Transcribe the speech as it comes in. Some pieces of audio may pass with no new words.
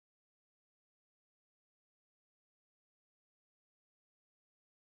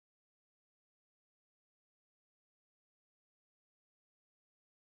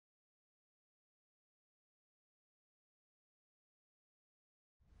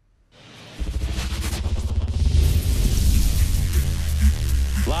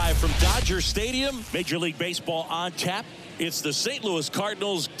Dodger Stadium, Major League Baseball on tap. It's the St. Louis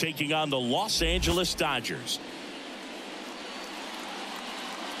Cardinals taking on the Los Angeles Dodgers.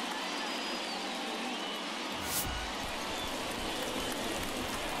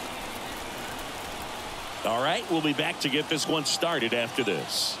 All right, we'll be back to get this one started after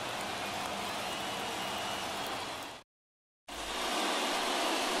this.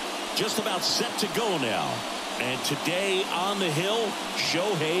 Just about set to go now. And today on the hill,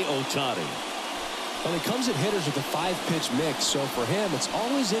 Shohei Ohtani. Well, he comes at hitters with a 5-pitch mix, so for him, it's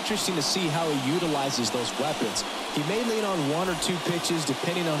always interesting to see how he utilizes those weapons. He may lean on 1 or 2 pitches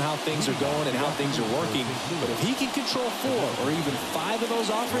depending on how things are going and how things are working. But if he can control 4 or even 5 of those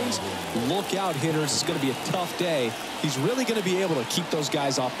offerings, look out, hitters. It's going to be a tough day. He's really going to be able to keep those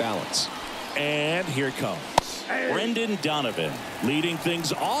guys off balance. And here it comes. Brendan Donovan leading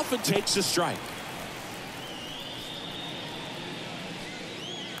things off and takes a strike.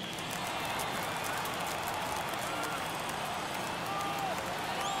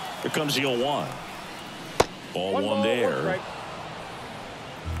 Here comes the 0-1. Ball one there.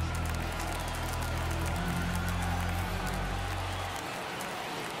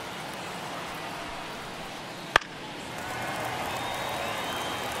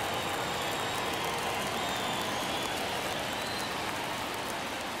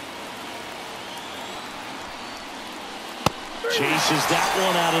 Chases that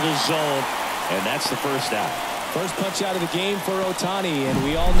one out of the zone, and that's the first out. First punch out of the game for Ohtani, and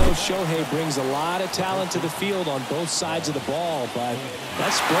we all know Shohei brings a lot of talent to the field on both sides of the ball, but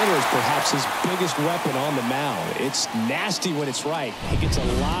that splitter is perhaps his biggest weapon on the mound. It's nasty when it's right. He gets a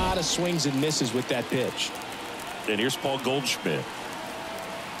lot of swings and misses with that pitch. And here's Paul Goldschmidt.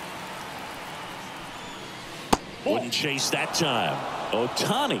 Wouldn't chase that time.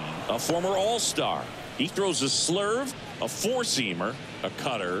 Ohtani, a former All-Star. He throws a slurve, a four-seamer, a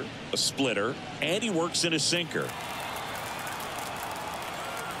cutter, a splitter, and he works in a sinker.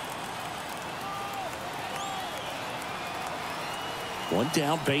 One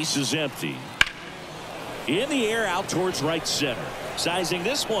down, base is empty. In the air, out towards right center. Sizing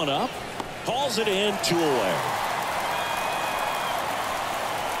this one up, calls it in, 2 away.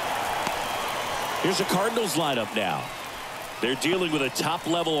 Here's the Cardinals lineup now. They're dealing with a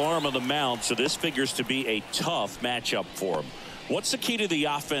top-level arm on the mound, so this figures to be a tough matchup for them. What's the key to the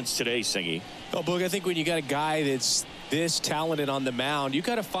offense today, Singy? Oh, Boog, I think when you got a guy that's this talented on the mound, you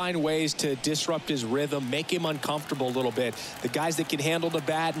got to find ways to disrupt his rhythm, make him uncomfortable a little bit. The guys that can handle the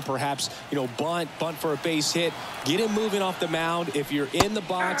bat and perhaps, bunt for a base hit, get him moving off the mound. If you're in the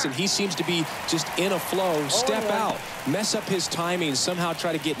box and he seems to be just in a flow, step out, mess up his timing, somehow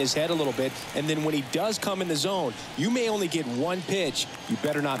try to get in his head a little bit. And then when he does come in the zone, you may only get one pitch. You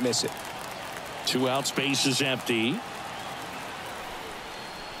better not miss it. 2 outs, base is empty.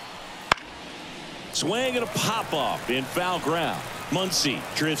 Swing and a pop-up in foul ground. Muncy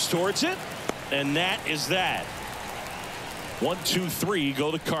drifts towards it, and that is that. 1, 2, 3 go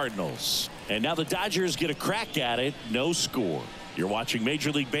the Cardinals. And now the Dodgers get a crack at it. No score. You're watching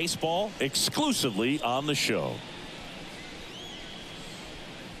Major League Baseball exclusively on the show.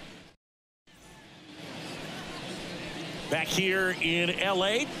 Back here in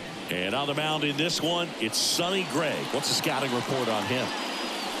L.A. And on the mound in this one, it's Sonny Gray. What's the scouting report on him?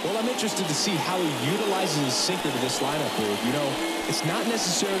 Well, I'm interested to see how he utilizes his sinker to this lineup, Boog. It's not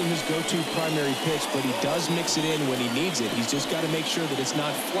necessarily his go-to primary pitch, but he does mix it in when he needs it. He's just got to make sure that it's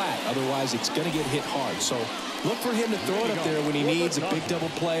not flat. Otherwise, it's going to get hit hard. So look for him to throw it up there when he needs a big double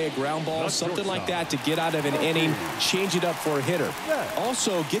play, a ground ball, something like that to get out of an inning, change it up for a hitter.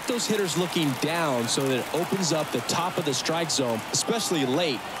 Also, get those hitters looking down so that it opens up the top of the strike zone, especially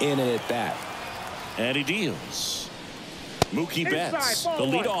late in an at-bat. And he deals. Mookie Betts, the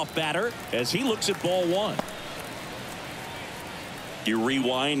leadoff batter, as he looks at ball one. You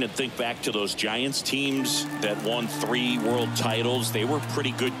rewind and think back to those Giants teams that won 3 world titles. They were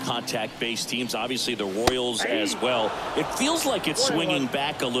pretty good contact-based teams. Obviously, the Royals as well. It feels like it's swinging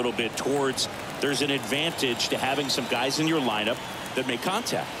back a little bit towards there's an advantage to having some guys in your lineup that make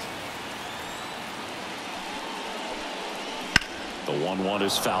contact. The 1-1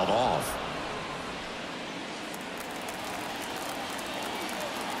 is fouled off.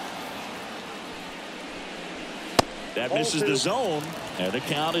 That misses the zone, and the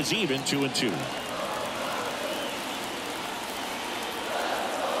count is even, 2-2.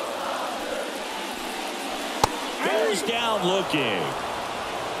 Goes down looking.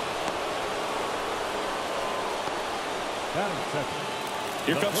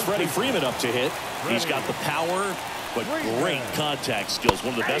 Here comes Freddie Freeman up to hit. He's got the power, but great contact skills.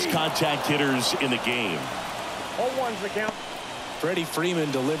 One of the best contact hitters in the game. 0-1's the count. Freddie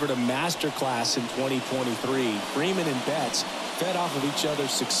Freeman delivered a masterclass in 2023. Freeman and Betts fed off of each other's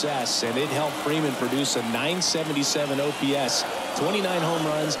success, and it helped Freeman produce a .977 OPS, 29 home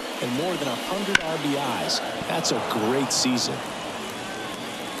runs, and more than 100 RBIs. That's a great season.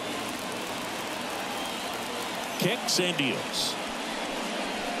 Kicks and deals.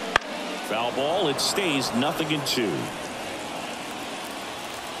 Foul ball. It stays 0-2.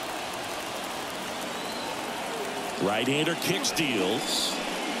 Right-hander kicks, deals.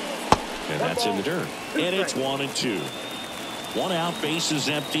 And that's in the dirt. And it's 1-2. 1 out, base is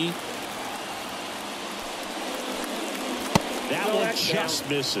empty. That one just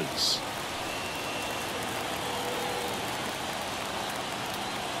misses.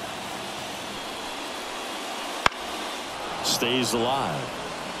 Stays alive.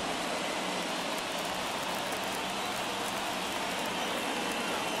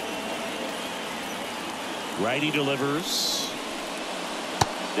 Righty delivers.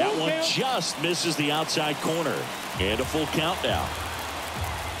 That one just misses the outside corner. And a full count now.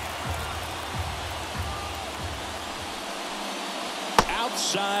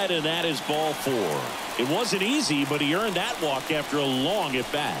 Outside, and that is ball 4. It wasn't easy, but he earned that walk after a long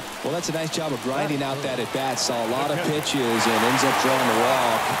at-bat. Well, that's a nice job of grinding out that at-bat. Saw a lot of pitches and ends up drawing the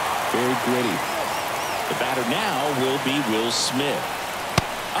walk. Very gritty. The batter now will be Will Smith.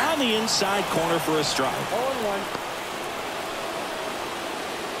 On the inside corner for a strike. 0-1.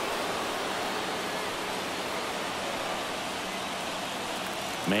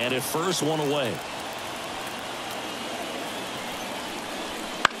 Man at first, 1 away.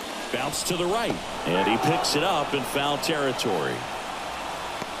 Bounce to the right, and he picks it up in foul territory.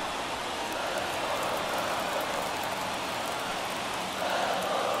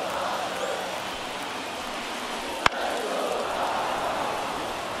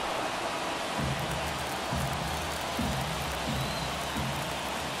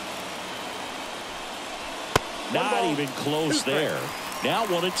 Not even close there. Now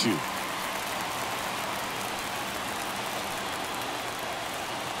 1-2.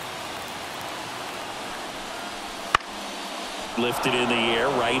 Lifted in the air,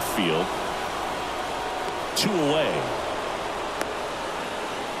 right field. 2 away.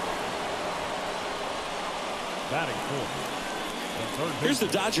 Batting fourth. Here's the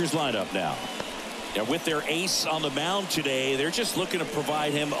Dodgers lineup now. And with their ace on the mound today, they're just looking to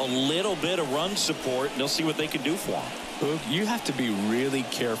provide him a little bit of run support, and they'll see what they can do for him. Boog, you have to be really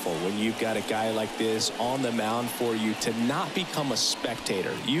careful when you've got a guy like this on the mound for you to not become a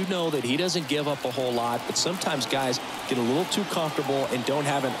spectator. You know that he doesn't give up a whole lot, but sometimes guys get a little too comfortable and don't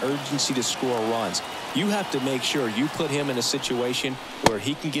have an urgency to score runs. You have to make sure you put him in a situation where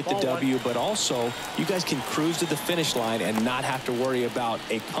he can get the W, but also you guys can cruise to the finish line and not have to worry about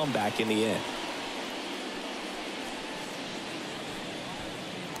a comeback in the end.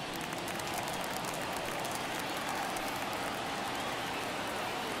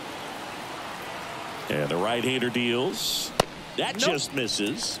 And the right-hander deals. That just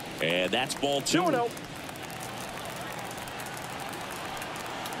misses. And that's ball 2. No.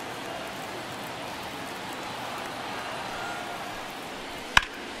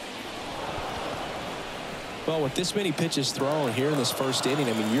 Well, with this many pitches thrown here in this first inning,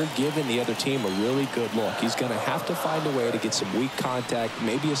 I mean, you're giving the other team a really good look. He's going to have to find a way to get some weak contact,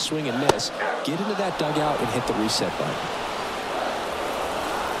 maybe a swing and miss, get into that dugout and hit the reset button.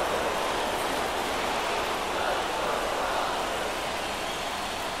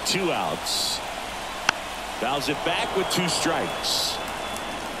 Two outs. Fouls it back with 2 strikes.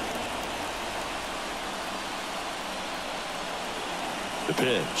 The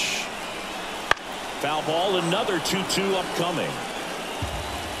pitch. Foul ball, another 2-2 upcoming.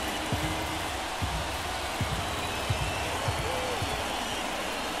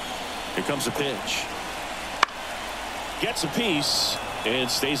 Here comes a pitch. Gets a piece and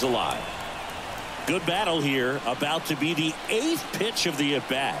stays alive. Good battle here, about to be the 8th pitch of the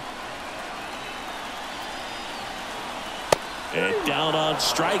at-bat. And down on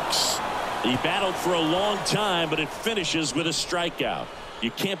strikes. He battled for a long time, but it finishes with a strikeout. You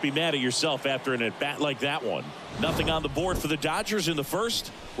can't be mad at yourself after an at-bat like that one. Nothing on the board for the Dodgers in the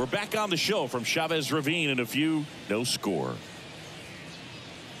first. We're back on the show from Chavez Ravine in a few. No score.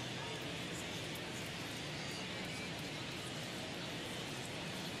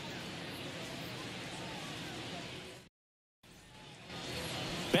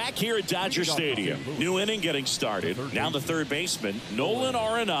 Back here at Dodger Stadium. New inning getting started. Now the third baseman, Nolan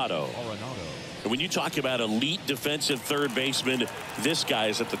Arenado. And when you talk about elite defensive third baseman, this guy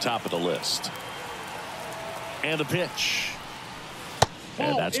is at the top of the list. And the pitch.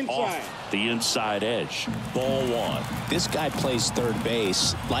 And that's off the inside edge. Ball one. This guy plays third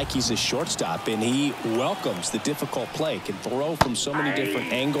base like he's a shortstop, and he welcomes the difficult play, can throw from so many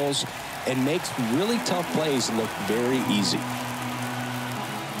different angles, and makes really tough plays look very easy.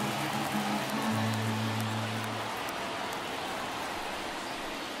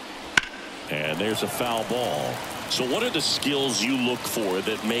 And there's a foul ball. So what are the skills you look for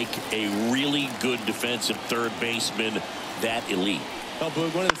that make a really good defensive third baseman that elite? Well,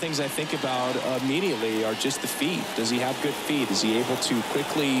 Boog, one of the things I think about immediately are just the feet. Does he have good feet? Is he able to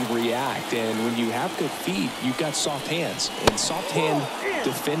quickly react? And when you have good feet, you've got soft hands. And soft hand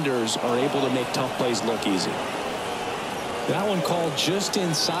defenders are able to make tough plays look easy. That one called just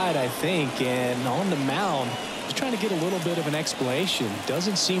inside, I think. And on the mound, he's trying to get a little bit of an explanation.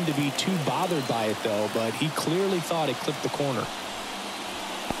 Doesn't seem to be too bothered by it, though. But he clearly thought it clipped the corner.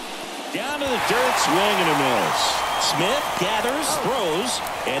 Down to the dirt, swing and a miss. Smith gathers, throws,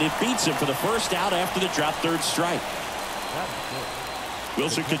 and it beats him for the first out after the drop third strike.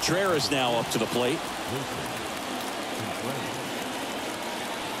 Wilson Contreras now up to the plate.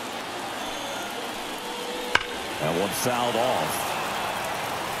 That one fouled off.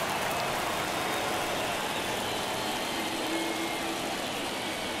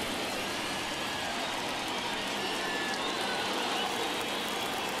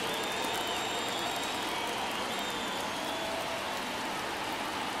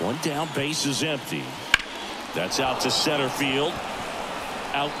 One down, base is empty. That's out to center field.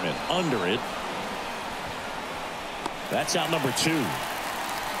 Outman under it. That's out number 2.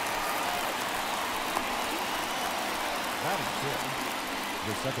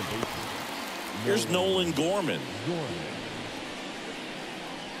 The second baseman. Here's Nolan Gorman.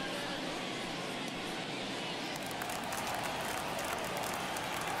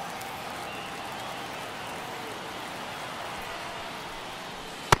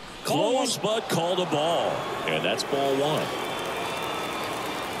 Close, but called a ball. And that's ball one.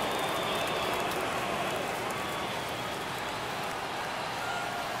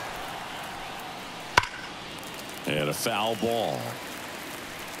 And a foul ball.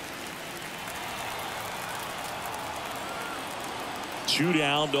 Two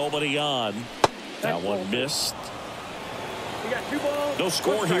down, nobody on. That one missed. You got 2 balls. No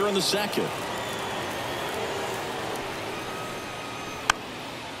score here in the second.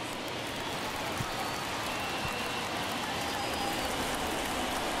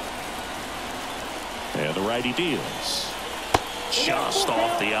 And the righty deals. Just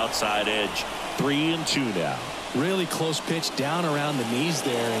off the outside edge. 3-2 now. Really close pitch down around the knees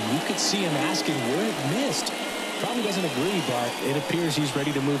there, and you could see him asking where it missed. Probably doesn't agree, but it appears he's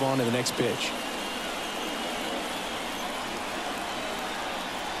ready to move on to the next pitch.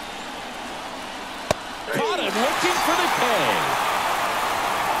 Caught him looking for the K.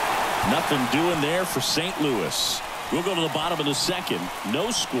 Nothing doing there for St. Louis. We'll go to the bottom of the second.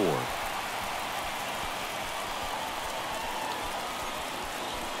 No score.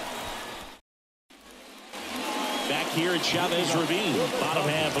 Here at Chavez Ravine, bottom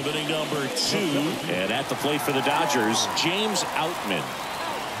half of inning number 2, and at the plate for the Dodgers, James Outman.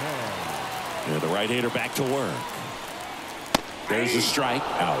 And the right-hander back to work. There's a strike.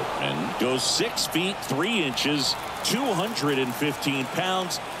 Outman goes 6 feet 3 inches, 215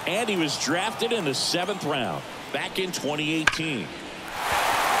 pounds, and he was drafted in the 7th round back in 2018.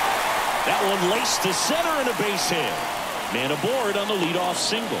 That one laced to center and a base hit. Man aboard on the leadoff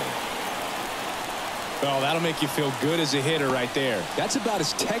single. Oh, that'll make you feel good as a hitter right there. That's about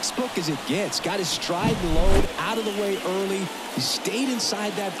as textbook as it gets. Got his stride and load out of the way early. He stayed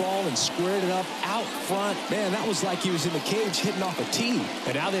inside that ball and squared it up out front. Man, that was like he was in the cage hitting off a tee.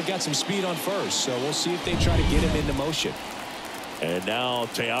 And now they've got some speed on first, so we'll see if they try to get him into motion. And now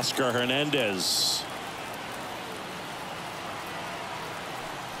Teoscar Hernandez.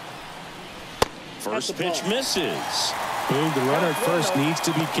 First pitch misses. Boog, the runner at first needs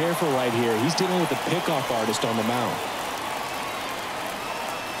to be careful right here. He's dealing with a pickoff artist on the mound.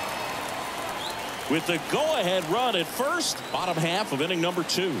 With the go-ahead run at first, bottom half of inning number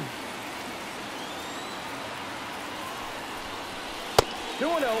 2.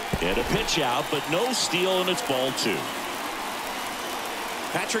 2-0. And a pitch out, but no steal, and it's ball 2.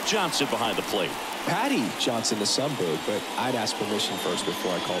 Patrick Johnson behind the plate. Patty Johnson to some, Boog, but I'd ask permission first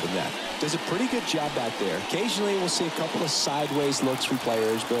before I called him that. Does a pretty good job back there. Occasionally we'll see a couple of sideways looks from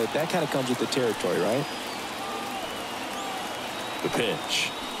players, but that kind of comes with the territory, right? The pitch.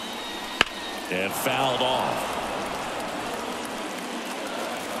 And fouled off.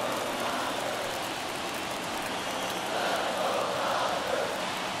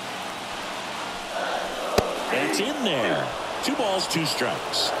 That's in there. 2 balls, 2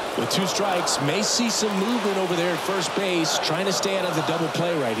 strikes. With 2 strikes, may see some movement over there at first base, trying to stay out of the double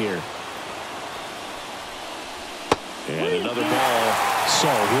play right here. And another ball. So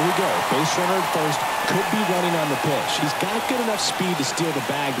here we go. Base runner at first, could be running on the pitch. He's got good enough speed to steal the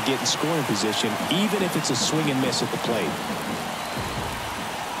bag to get in scoring position, even if it's a swing and miss at the plate.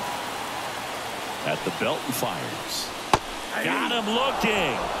 At the belt and fires. Got him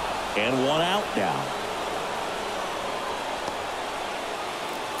looking. And 1 out now.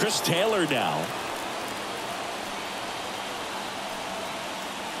 Chris Taylor now.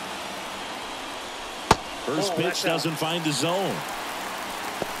 First pitch doesn't find the zone.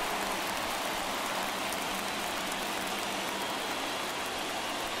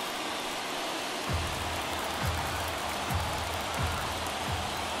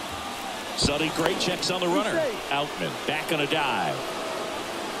 Sonny Gray checks on the runner. Outman back on a dive.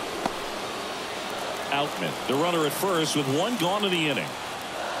 Outman, the runner at first with 1 gone in the inning.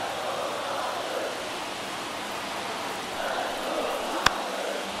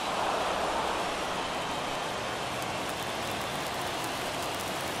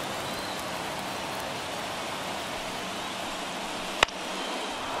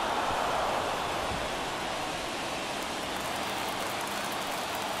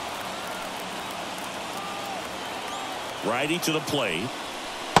 Righty to the plate.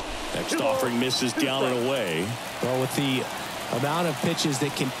 Next offering misses down and away. Well, with the amount of pitches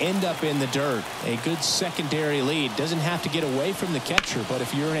that can end up in the dirt, a good secondary lead doesn't have to get away from the catcher, but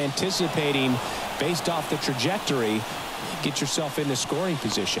if you're anticipating based off the trajectory, get yourself into scoring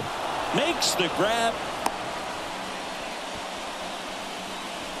position. Makes the grab.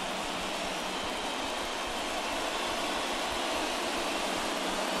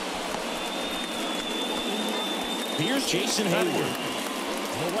 Here's Jason Hayward.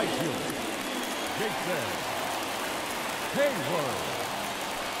 The right fielder, Jason Hayward.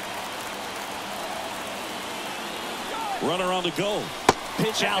 Runner on the go.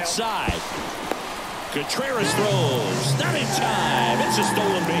 Pitch outside. Contreras throws. Not in time. It's a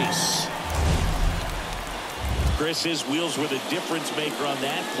stolen base. Chris, his wheels were the difference maker on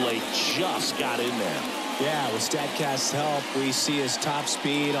that play. Just got in there. Yeah, with StatCast's help, we see his top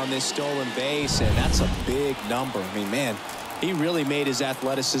speed on this stolen base, and that's a big number. I mean, man, he really made his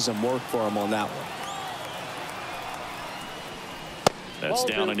athleticism work for him on that one. That's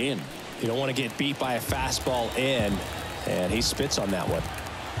down and in. You don't want to get beat by a fastball in, and he spits on that one.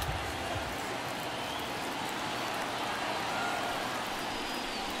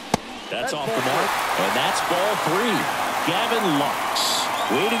 That's off the mark, and that's ball 3. Gavin Lux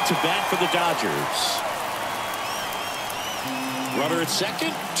waiting to bat for the Dodgers. Runner at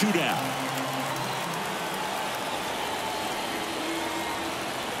second, 2 down.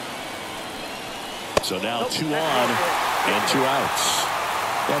 So now 2 on and 2 outs.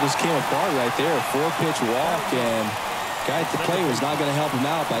 That just came apart right there. 4-pitch walk, and guy at the plate was not going to help him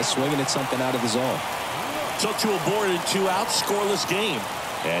out by swinging at something out of the zone. So to a board and 2 outs, scoreless game.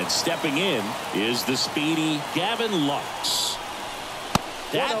 And stepping in is the speedy Gavin Lux.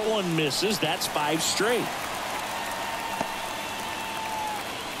 That one misses. That's 5 straight.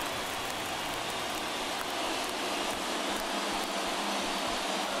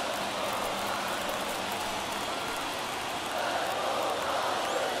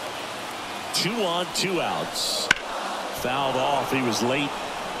 Two on, 2 outs. Fouled off. He was late.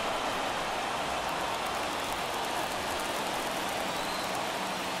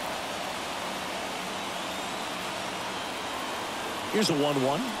 Here's a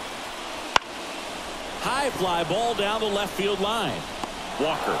 1-1. High fly ball down the left field line.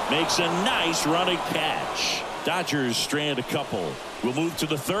 Walker makes a nice running catch. Dodgers strand a couple. We'll move to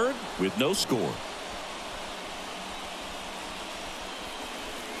the 3rd with no score.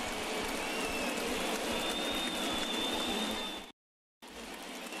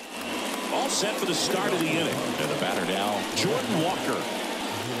 All set for the start of the inning. And the batter now, Jordan Walker.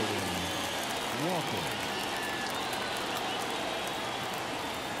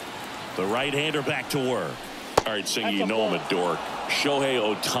 The right-hander back to work. All right, so you know him a dork. Shohei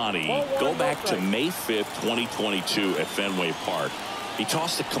Ohtani. Go back to May 5th, 2022 at Fenway Park. He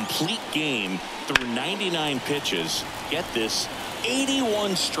tossed a complete game through 99 pitches. Get this,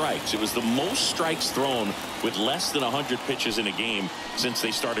 81 strikes. It was the most strikes thrown with less than 100 pitches in a game since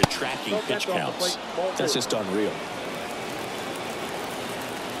they started tracking pitch counts. That's just unreal.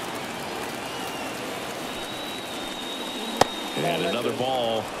 And another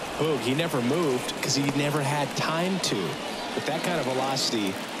ball. Boog, he never moved because he never had time to. With that kind of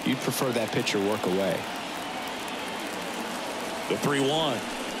velocity, you'd prefer that pitcher work away. The 3-1.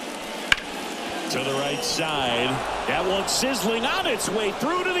 To the right side. That one sizzling on its way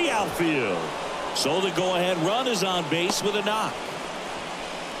through to the outfield. So the go-ahead run is on base with a knock.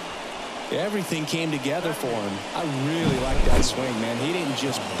 Everything came together for him. I really like that swing, man. He didn't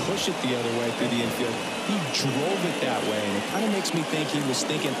just push it the other way through the infield. He drove it that way, and it kind of makes me think he was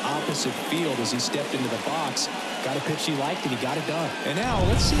thinking opposite field as he stepped into the box. Got a pitch he liked, and he got it done. And now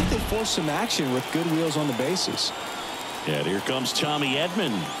let's see if they force some action with good wheels on the bases. And here comes Tommy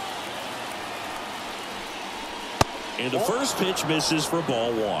Edman. And the first pitch misses for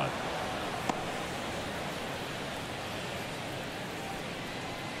ball one.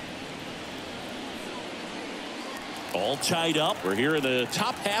 All tied up. We're here in the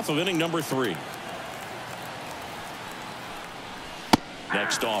top half of inning number 3.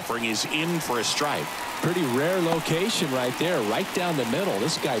 Next offering is in for a strike. Pretty rare location right there, right down the middle.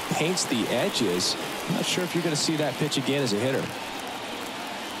 This guy paints the edges. I'm not sure if you're going to see that pitch again as a hitter.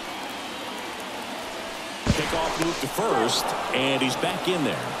 Kickoff move to first, and he's back in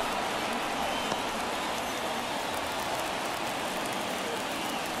there.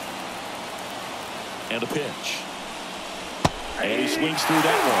 And a pitch. And he swings through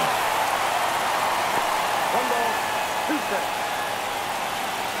that one. 1 ball, 2 strikes.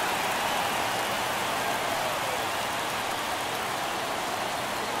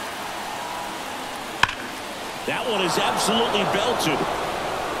 That one is absolutely belted.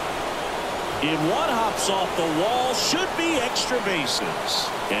 In one, hops off the wall, should be extra bases.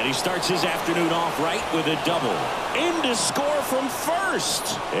 And he starts his afternoon off right with a double. In to score from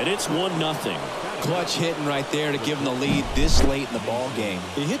first. And it's 1-0. Clutch hitting right there to give him the lead this late in the ball game.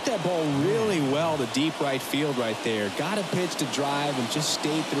 He hit that ball really well to deep right field right there. Got a pitch to drive and just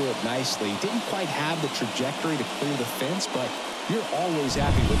stayed through it nicely. Didn't quite have the trajectory to clear the fence, but you're always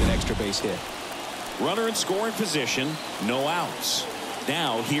happy with an extra base hit. Runner in scoring position, no outs.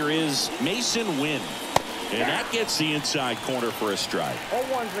 Now here is Mason Wynn. And that gets the inside corner for a strike.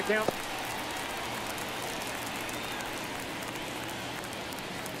 0-1's the count.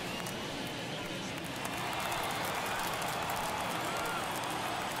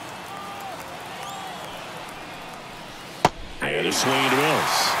 And a swing and a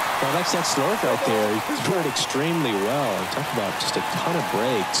miss. Well, that's that slurve right there. He threw it extremely well. Talk about just a ton of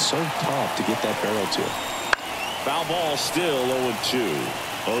breaks. So tough to get that barrel to. Foul ball still 0-2.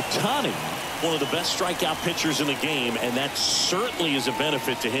 Ohtani, one of the best strikeout pitchers in the game, and that certainly is a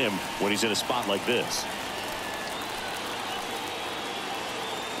benefit to him when he's in a spot like this.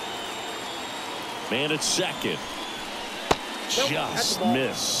 Man at second. Just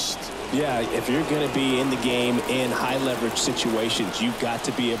missed. Yeah, if you're going to be in the game in high leverage situations, you've got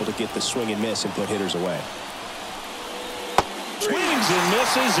to be able to get the swing and miss and put hitters away. Swings and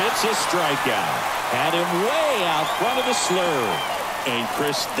misses. It's a strikeout. Had him way out front of the slurve. And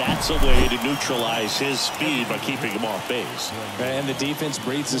Chris, that's a way to neutralize his speed by keeping him off base. And the defense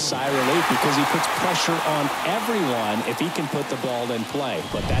breathes a sigh of relief because he puts pressure on everyone if he can put the ball in play.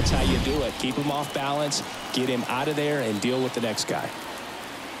 But that's how you do it. Keep him off balance, get him out of there, and deal with the next guy.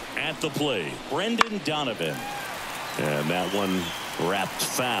 At the plate, Brendan Donovan. And that one wrapped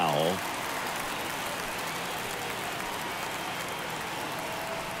foul.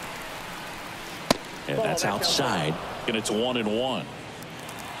 And that's outside. And it's 1-1.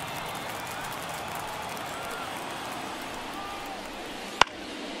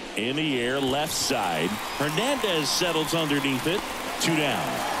 In the air, left side. Hernandez settles underneath it. 2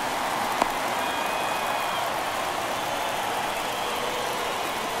 down.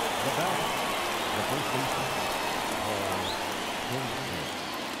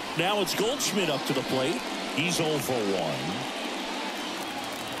 Now it's Goldschmidt up to the plate. He's 0 for 1.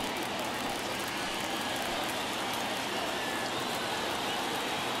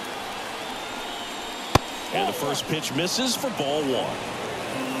 And the first pitch misses for ball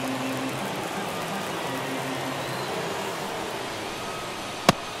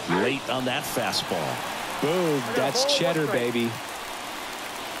 1. Late on that fastball. Boom, that's cheddar, baby.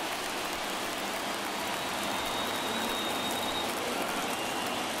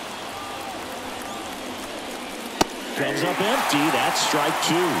 Comes up empty. That's strike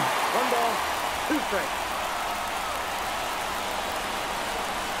 2. 1 ball, 2 strikes.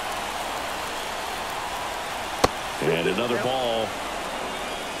 And another ball.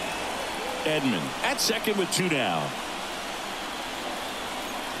 Edman at second with 2 down.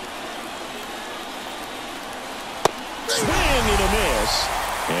 Swing and a miss.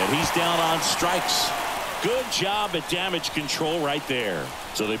 And he's down on strikes. Good job at damage control right there.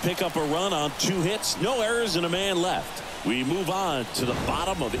 So they pick up a run on 2 hits, no errors, and a man left. We move on to the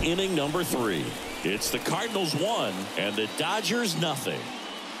bottom of inning number 3. It's the Cardinals 1 and the Dodgers 0.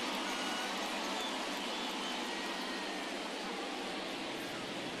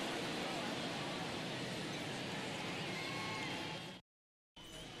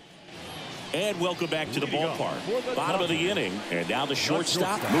 And welcome back to the ballpark. Bottom of the inning, and now the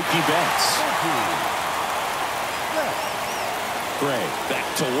shortstop, Mookie Betts. Gray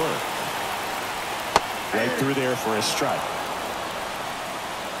back to work. Right through there for a strike.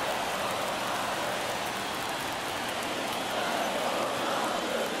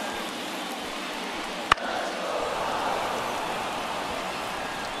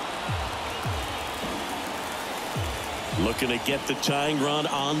 Looking to get the tying run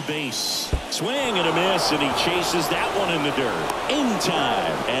on base. Swing and a miss, and he chases that one in the dirt. In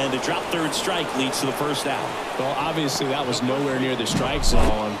time. And the drop third strike leads to the first out. Well, obviously that was nowhere near the strike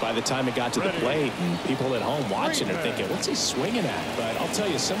zone by the time it got to the plate. And people at home watching are thinking, what's he swinging at? But I'll tell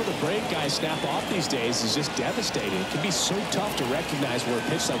you, some of the break guys snap off these days is just devastating. It can be so tough to recognize where a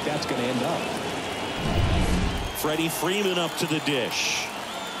pitch like that's going to end up. Freddie Freeman up to the dish.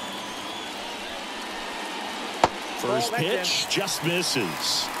 First pitch just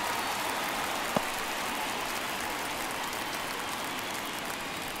misses.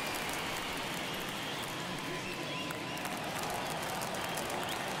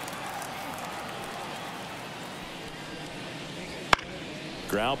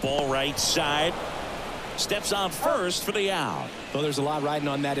 Ground ball right side. Steps on first for the out. Well, there's a lot riding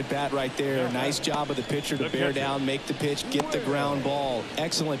on that at bat right there. Nice job of the pitcher to bear down, make the pitch, get the ground ball.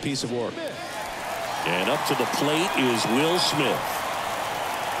 Excellent piece of work. And up to the plate is Will Smith.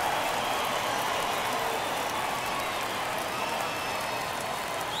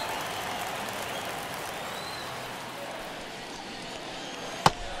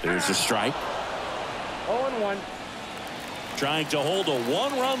 There's a strike. 0-1. Trying to hold a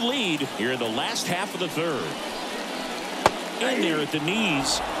one-run lead here in the last half of the third. In there at the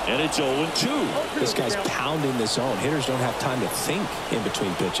knees, and it's 0-2. This guy's pounding the zone. Hitters don't have time to think in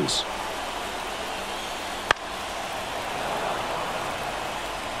between pitches.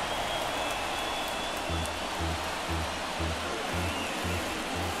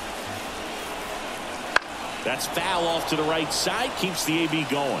 That's foul off to the right side. Keeps the AB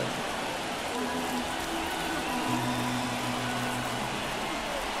going.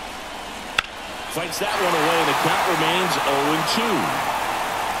 Fights that one away, and the count remains 0-2.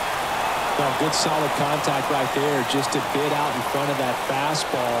 Well, good solid contact right there. Just a bit out in front of that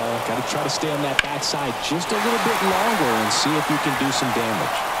fastball. Got to try to stay on that backside just a little bit longer and see if you can do some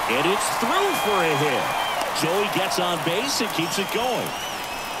damage. And it's through for a hit. Joey gets on base and keeps it going.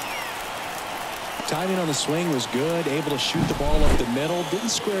 Timing on the swing was good, able to shoot the ball up the middle. Didn't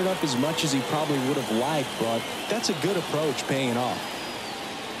square it up as much as he probably would have liked, but that's a good approach, paying off.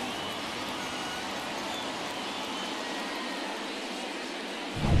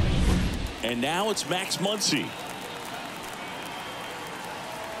 And now it's Max Muncy.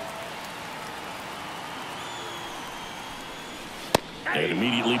 And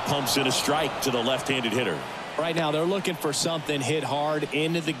immediately pumps in a strike to the left-handed hitter. Right now they're looking for something, hit hard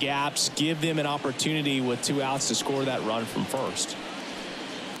into the gaps, give them an opportunity with 2 outs to score that run from first.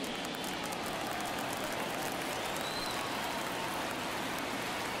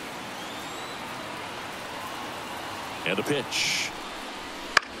 And a pitch.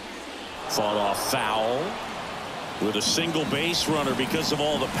 Fought off foul. With a single base runner, because of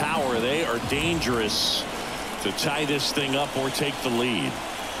all the power, they are dangerous to tie this thing up or take the lead.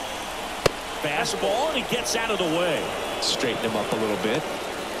 Fastball, and he gets out of the way. Straighten him up a little bit.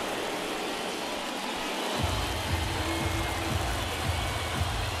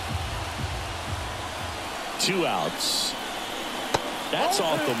 Two outs. That's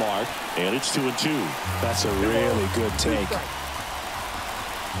off the mark, and it's 2-2. That's a really good take.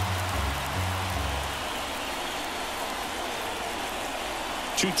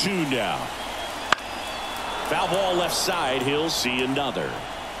 2-2 now. Foul ball left side. He'll see another.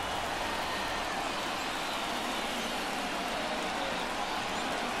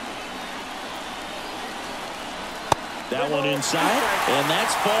 That one inside, and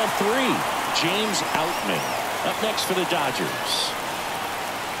that's ball 3. James Outman up next for the Dodgers.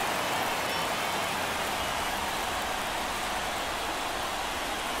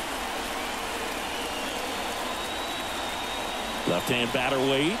 Left-hand batter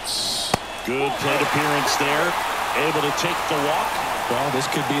waits. Good plate appearance there. Able to take the walk. Well, this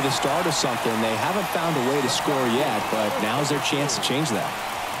could be the start of something. They haven't found a way to score yet, but now's their chance to change that.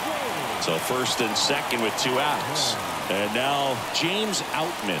 So first and second with 2 outs. And now James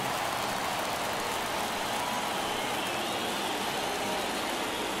Outman.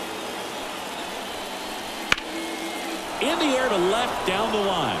 In the air to left, down the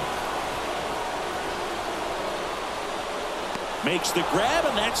line. Makes the grab,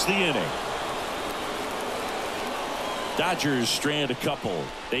 and that's the inning. Dodgers strand a couple.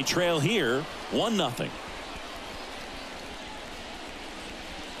 They trail here 1-0.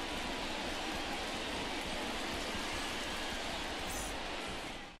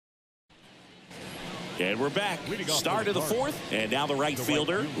 And we're back. Start of the fourth. And now the right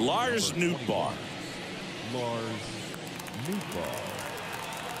fielder, Lars Nootbaar. Lars Nootbaar.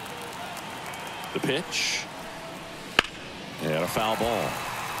 The pitch. And a foul ball.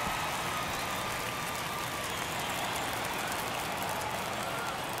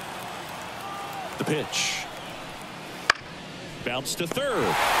 The pitch. Bounce to third.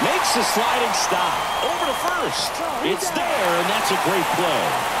 Makes a sliding stop. Over to first. It's there, and that's a great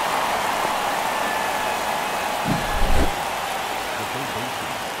play.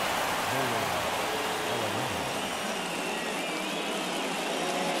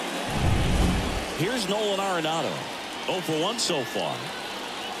 Here's Nolan Arenado. 0 for 1 so far.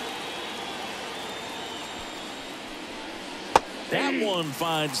 That one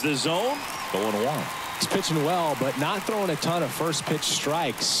finds the zone. 0-1. He's pitching well, but not throwing a ton of first pitch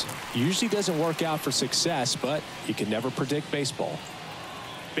strikes. Usually doesn't work out for success, but you can never predict baseball.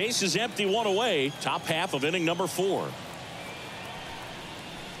 Base is empty, 1 away. Top half of inning number 4.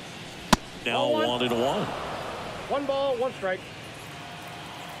 Now 1-1. 1 ball, 1 strike.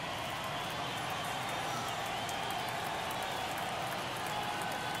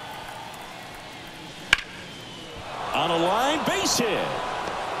 On a line, base hit.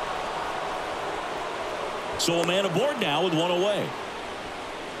 So a man aboard now with 1 away.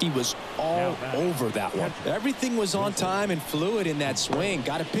 He was all over that one. Everything was on time and fluid in that swing.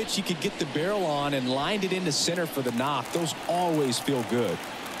 Got a pitch he could get the barrel on and lined it into center for the knock. Those always feel good.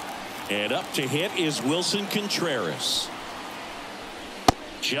 And up to hit is Wilson Contreras.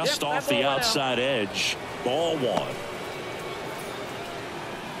 Just off the outside edge. Ball 1.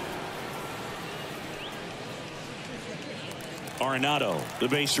 Arenado, the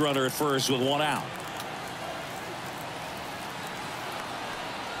base runner at first with 1 out.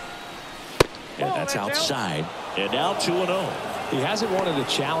 And that's outside. And now 2-0. He hasn't wanted to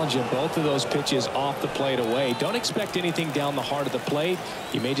challenge him. Both of those pitches off the plate away. Don't expect anything down the heart of the plate.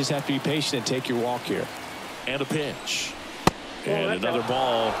 You may just have to be patient and take your walk here. And a pitch. And another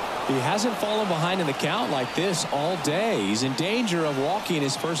ball. He hasn't fallen behind in the count like this all day. He's in danger of walking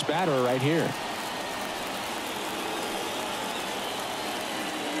his first batter right here.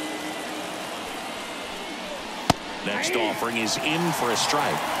 Next offering is in for a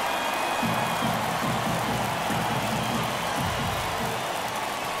strike.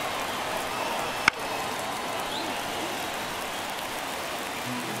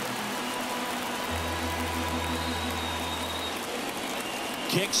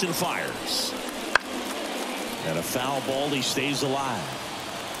 Kicks and fires. And a foul ball. He stays alive.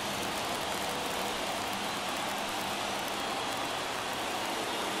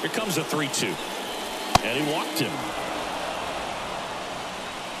 Here comes a 3-2. And he walked him.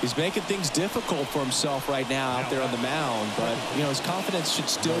 He's making things difficult for himself right now out there on the mound, but you know his confidence should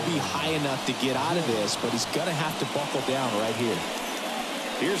still be high enough to get out of this, but he's gonna have to buckle down right here.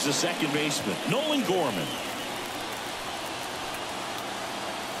 Here's the second baseman, Nolan Gorman.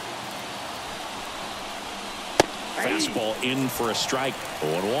 Fastball in for a strike.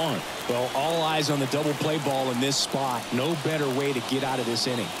 0-1. Well, all eyes on the double play ball in this spot. No better way to get out of this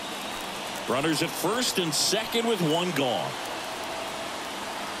inning. Runners at first and second with 1 gone.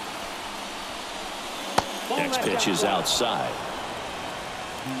 Next pitch is outside.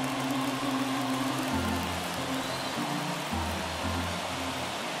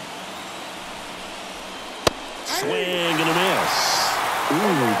 Swing and a miss.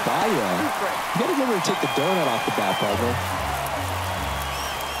 Ooh, Baya. You gotta get ready to take the donut off the bat, partner.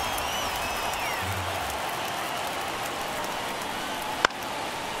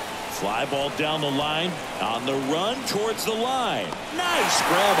 Fly ball down the line. On the run towards the line. Nice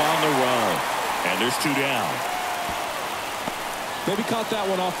grab on the run. And there's 2 down. Maybe caught that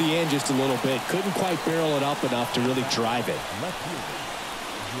one off the end just a little bit. Couldn't quite barrel it up enough to really drive it. Left fielder,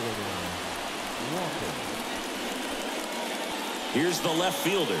 Jordan Walker. Here's the left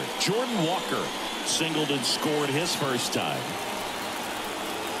fielder, Jordan Walker. Singled and scored his first time.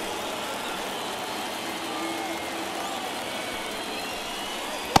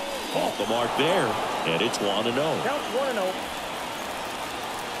 Off the mark there. And it's 1-0. Count 1-0.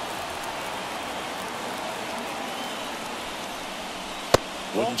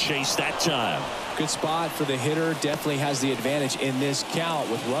 Wouldn't chase that time. Good spot for the hitter. Definitely has the advantage in this count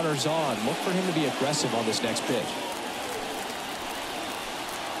with runners on. Look for him to be aggressive on this next pitch.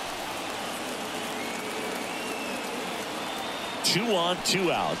 Two on,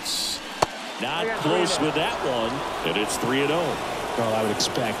 2 outs. Not close with that one, and it's 3-0. Well, I would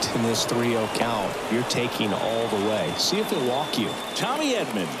expect in this 3-0 count, you're taking all the way. See if they'll walk you. Tommy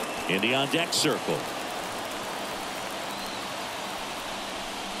Edman in the on-deck circle.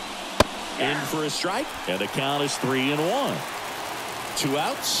 In for a strike, and the count is 3-1. 2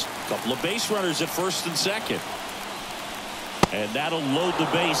 outs, couple of base runners at first and second. And that'll load the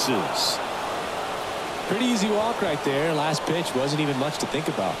bases. Pretty easy walk right there. Last pitch wasn't even much to think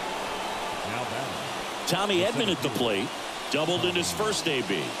about. Now batting. Tommy Edman at the plate. Doubled in his first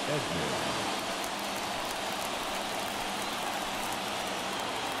AB.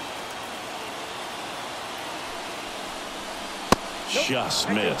 Just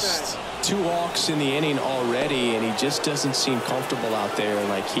missed. 2 walks in the inning already, and he just doesn't seem comfortable out there.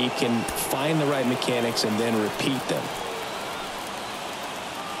 Like he can find the right mechanics and then repeat them.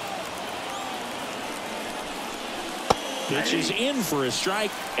 Pitch is in for a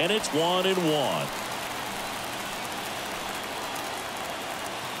strike, and it's 1-1.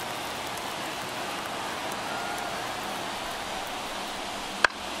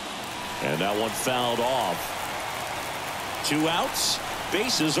 And that one fouled off. 2 outs,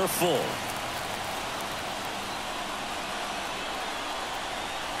 bases are full.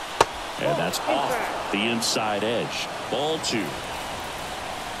 And that's off the inside edge. Ball 2.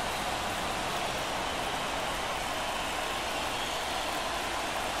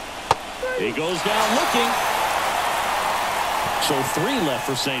 He goes down looking. So 3 left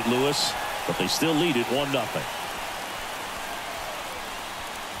for St. Louis, but they still lead it 1-0.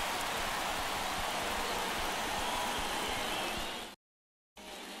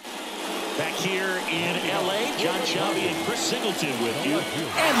 Back here in L.A., John Shelby and Chris Singleton with you.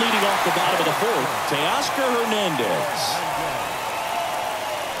 And leading off the bottom of the 4th, Teoscar Hernandez.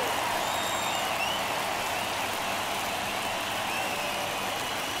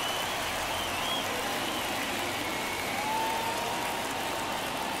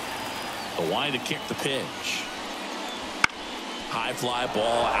 Wide to kick the pitch. High fly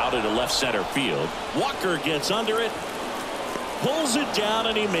ball out into left center field. Walker gets under it, pulls it down,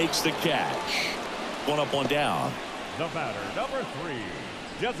 and he makes the catch. 1 up, 1 down. The batter, number 3,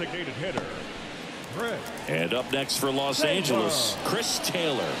 designated hitter, Chris. And up next for Los Angeles, Chris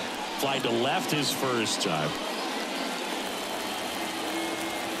Taylor. Fly to left his first time.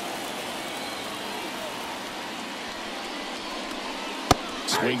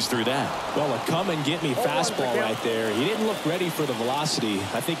 Swings through that. Well, a come-and-get-me fastball right there. He didn't look ready for the velocity.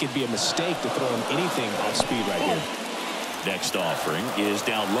 I think it'd be a mistake to throw him anything off speed right here. Next offering is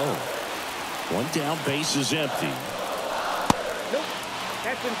down low. 1 down, base is empty. Nope,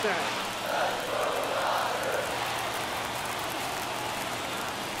 that's inside.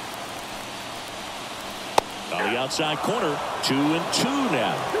 On the outside corner, 2-2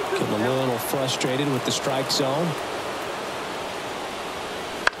 now. Getting a little frustrated with the strike zone.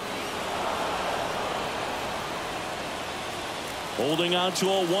 Holding on to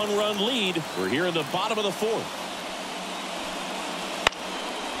a 1-run lead. We're here in the bottom of the 4th.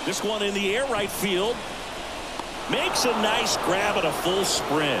 This one in the air right field. Makes a nice grab at a full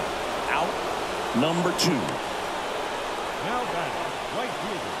sprint. Out number 2. Now batting, right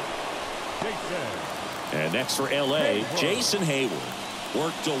fielder, Jason. And next for L.A., Jason Hayward.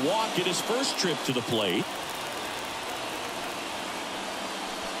 Worked a walk in his first trip to the plate.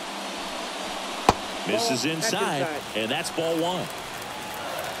 Misses inside, and that's ball 1.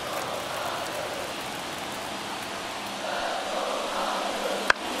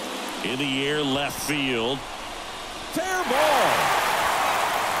 In the air, left field. Fair ball.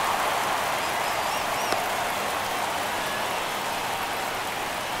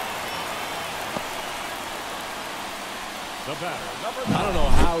 The batter, number 9. I don't know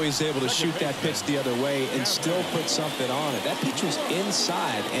how he's able to shoot that pitch the other way and still put something on it. That pitch was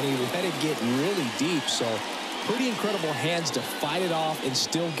inside, and he let it get really deep. So pretty incredible hands to fight it off and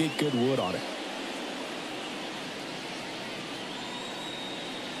still get good wood on it.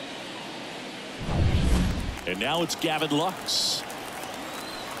 And now it's Gavin Lux.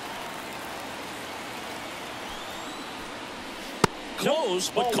 Close,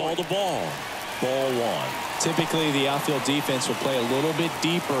 but called a ball. Ball 1. Typically, the outfield defense will play a little bit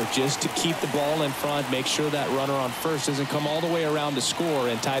deeper just to keep the ball in front, make sure that runner on first doesn't come all the way around to score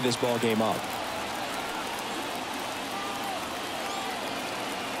and tie this ball game up.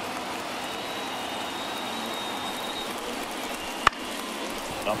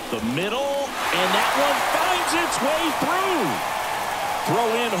 Up the middle, and that one finds its way through. Throw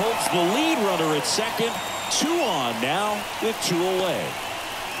in holds the lead runner at second. 2 on now with 2 away.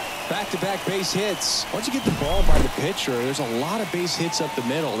 Back-to-back base hits. Once you get the ball by the pitcher, there's a lot of base hits up the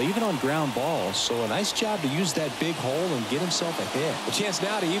middle, even on ground balls. So a nice job to use that big hole and get himself a hit. A chance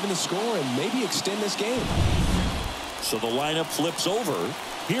now to even the score and maybe extend this game. So the lineup flips over.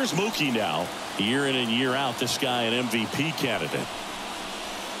 Here's Mookie now. Year in and year out, this guy an MVP candidate.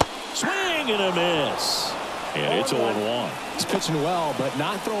 Swing and a miss. And it's 0-1. He's pitching well, but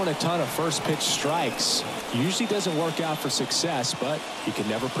not throwing a ton of first pitch strikes. Usually doesn't work out for success, but you can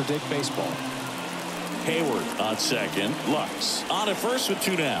never predict baseball. Hayward on second. Lux on at first with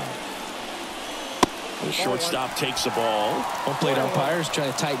 2 down. The shortstop takes the ball. Home plate umpires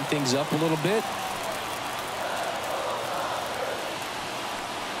trying to tighten things up a little bit.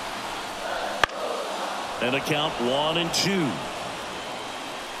 And a count 1-2.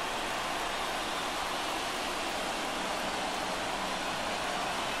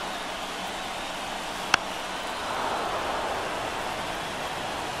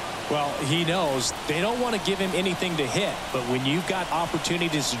 Well, he knows they don't want to give him anything to hit, but when you've got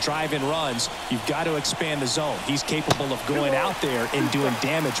opportunities to drive in runs, you've got to expand the zone. He's capable of going out there and doing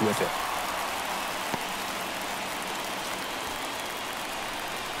damage with it.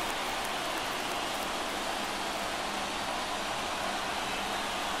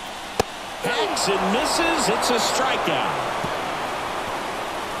 Hacks and misses. It's a strikeout.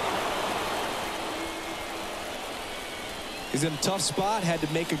 He's in a tough spot, had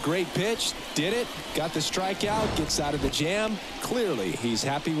to make a great pitch, did it, got the strikeout, gets out of the jam. Clearly, he's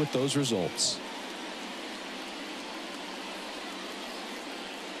happy with those results.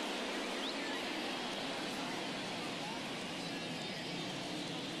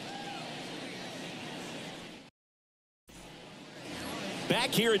 Back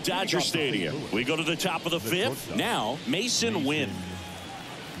here at Dodger Stadium, we go to the top of the 5th. Now, Mason Wynn.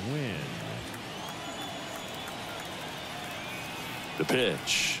 The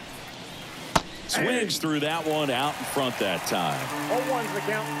pitch. Swings through that one out in front that time. 0-1's the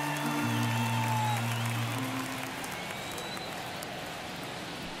count.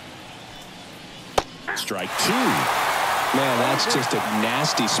 Strike 2. Man, that's just a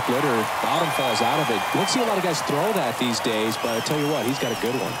nasty splitter. Bottom falls out of it. You don't see a lot of guys throw that these days, but I tell you what, he's got a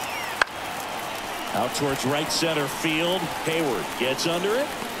good one. Out towards right center field. Hayward gets under it.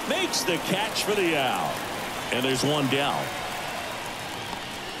 Makes the catch for the out. And there's 1 down.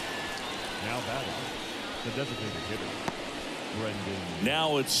 Now batting, the designated hitter, Brendan.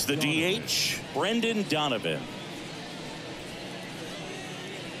 Now it's the DH, Brendan Donovan.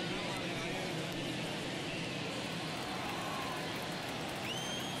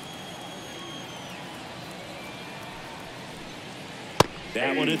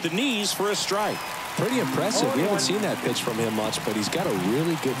 That one at the knees for a strike. Pretty impressive. We haven't seen that pitch from him much, but he's got a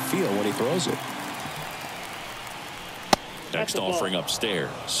really good feel when he throws it. Next offering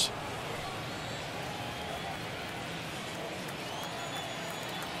upstairs.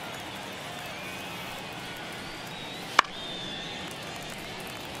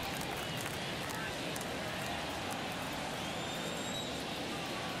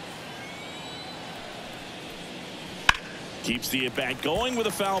 Keeps the at-bat going with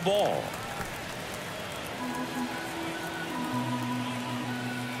a foul ball.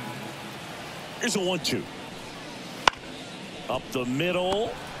 Here's a 1-2. Up the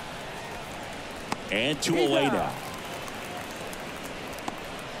middle. And 2 away now.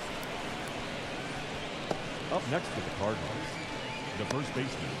 Up next to the Cardinals, the first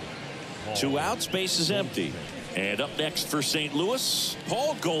baseman. 2 outs, base is empty. And up next for St. Louis,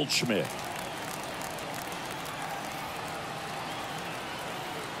 Paul Goldschmidt.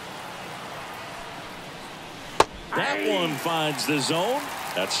 That one finds the zone.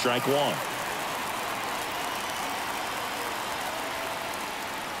 That's strike 1.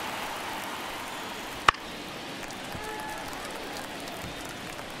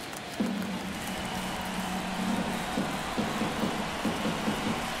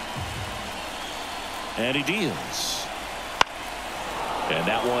 And he deals. And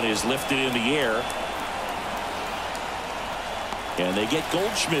that one is lifted in the air. And they get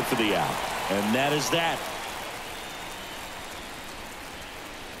Goldschmidt for the out. And that is that.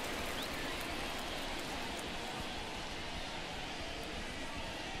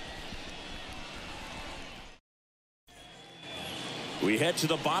 We head to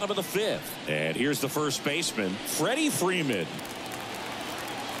the bottom of the 5th. And here's the first baseman, Freddie Freeman.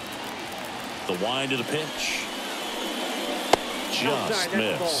 The wind to the pitch. Just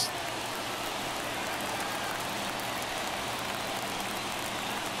missed.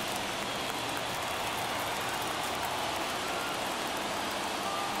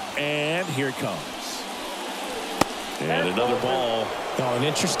 And here it comes. And another ball. Oh, an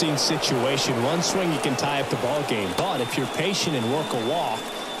interesting situation. One swing you can tie up the ball game, but if you're patient and work a walk,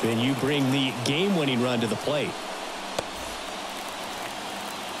 then you bring the game-winning run to the plate.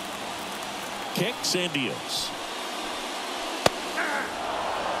 Kicks and deals.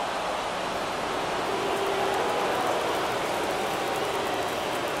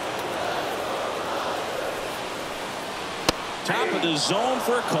 Top of the zone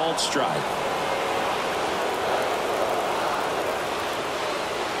for a called strike.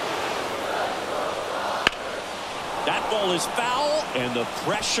 That ball is foul, and the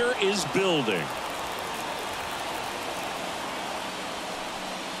pressure is building.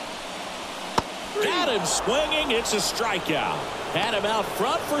 Got him swinging. It's a strikeout. Had him out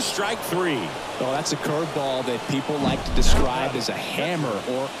front for strike 3. Oh, that's a curveball that people like to describe as a hammer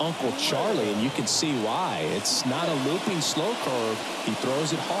or Uncle Charlie, and you can see why. It's not a looping slow curve. He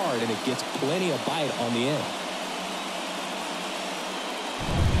throws it hard, and it gets plenty of bite on the end.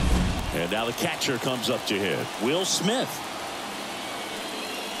 And now the catcher comes up to hit. Will Smith.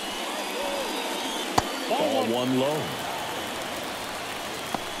 Ball 1 low.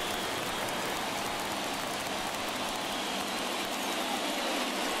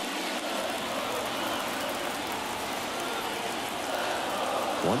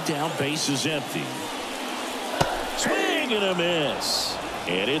 One down, base is empty. Swing and a miss.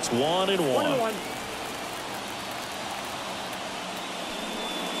 And it's 1-1.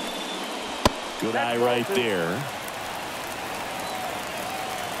 Good eye right there.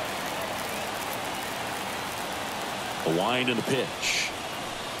 A wind and a pitch.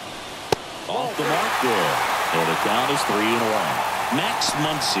 Off the mark there. And the count is 3-1. Max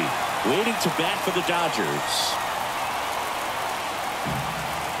Muncy waiting to bat for the Dodgers.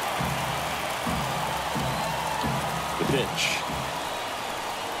 The pitch.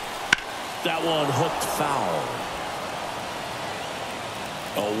 That one hooked foul.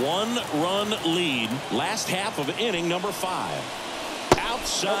 A 1-run lead. Last half of inning number 5.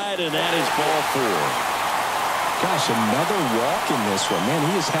 Outside, and that is ball 4. Gosh, another walk in this one.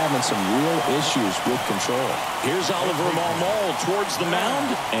 Man, he is having some real issues with control. Here's Oliver Marmol towards the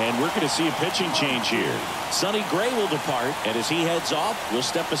mound, and we're going to see a pitching change here. Sonny Gray will depart, and as he heads off, we'll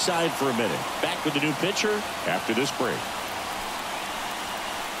step aside for a minute. Back with the new pitcher after this break.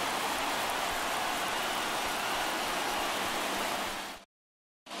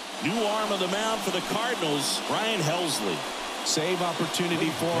 New arm of the mound for the Cardinals, Ryan Helsley. Save opportunity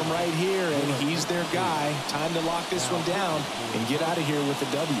for him right here, and he's their guy. Time to lock this one down and get out of here with the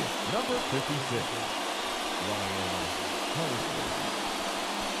W. Number 56, Ryan Helsley.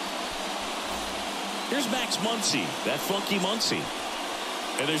 Here's Max Muncy, that funky Muncy.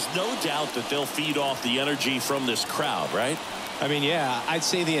 And there's no doubt that they'll feed off the energy from this crowd, right? I mean, yeah, I'd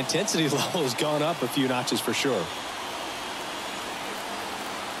say the intensity level has gone up a few notches for sure.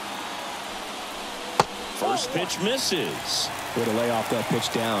 First pitch misses. Way to lay off that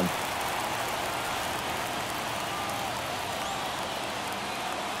pitch down.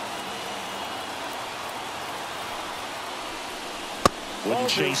 Wouldn't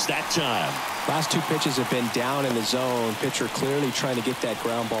chase that time. Last 2 pitches have been down in the zone. Pitcher clearly trying to get that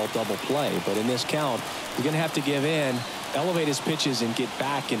ground ball double play. But in this count, you're going to have to give in, elevate his pitches, and get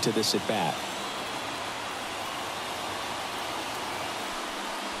back into this at bat.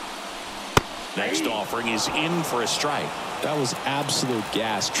 Next offering is in for a strike. That was absolute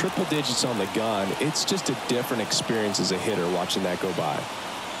gas. Triple digits on the gun. It's just a different experience as a hitter watching that go by.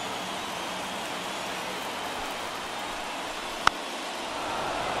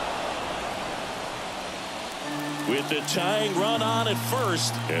 With the tying run on at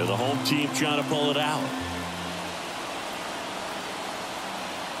first, and the home team trying to pull it out.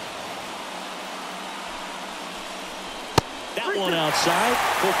 That one outside.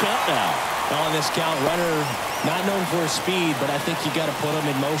 Full count now. On this count, runner not known for his speed, but I think you got to put him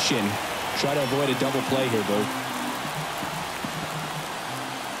in motion. Try to avoid a double play here, Boo.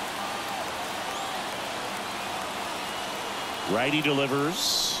 Righty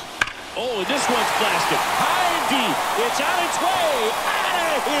delivers. Oh, and this one's blasted. High and deep. It's on its way.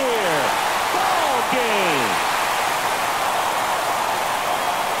 Out of here. Ball game.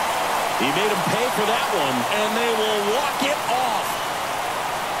 He made him pay for that one, and they will walk it off.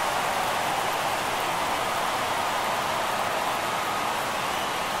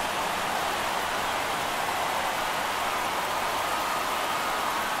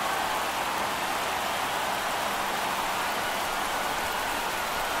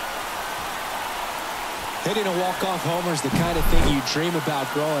 Hitting a walk-off homer is the kind of thing you dream about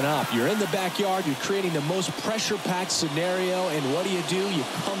growing up. You're in the backyard, you're creating the most pressure-packed scenario, and what do? You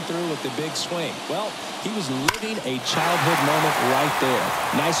come through with the big swing. Well, he was living a childhood moment right there.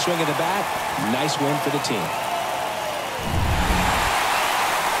 Nice swing of the bat, nice win for the team.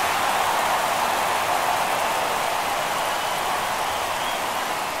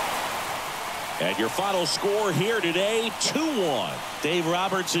 And your final score here today, 2-1. Dave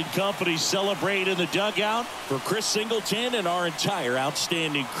Roberts and company celebrate in the dugout. For Chris Singleton and our entire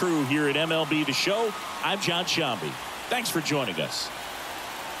outstanding crew here at MLB The Show, I'm John Shambi. Thanks for joining us.